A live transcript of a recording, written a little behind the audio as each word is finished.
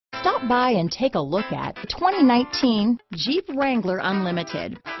Stop by and take a look at the 2019 Jeep Wrangler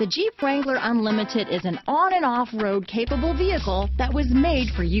Unlimited. The Jeep Wrangler Unlimited is an on and off-road capable vehicle that was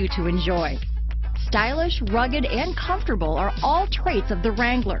made for you to enjoy. Stylish, rugged, and comfortable are all traits of the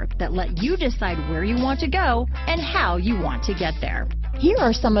Wrangler that let you decide where you want to go and how you want to get there. Here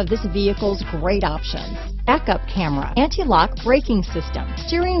are some of this vehicle's great options: backup camera, anti-lock braking system,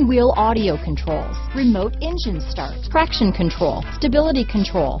 steering wheel audio controls, remote engine start, traction control, stability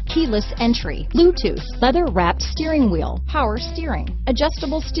control, keyless entry, Bluetooth, leather-wrapped steering wheel, power steering,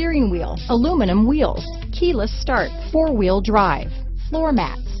 adjustable steering wheel, aluminum wheels, keyless start, four-wheel drive, floor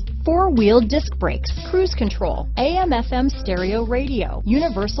mats, four-wheel disc brakes, cruise control, AM/FM stereo radio,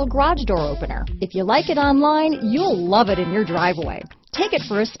 universal garage door opener. If you like it online, you'll love it in your driveway. Take it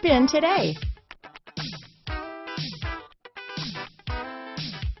for a spin today.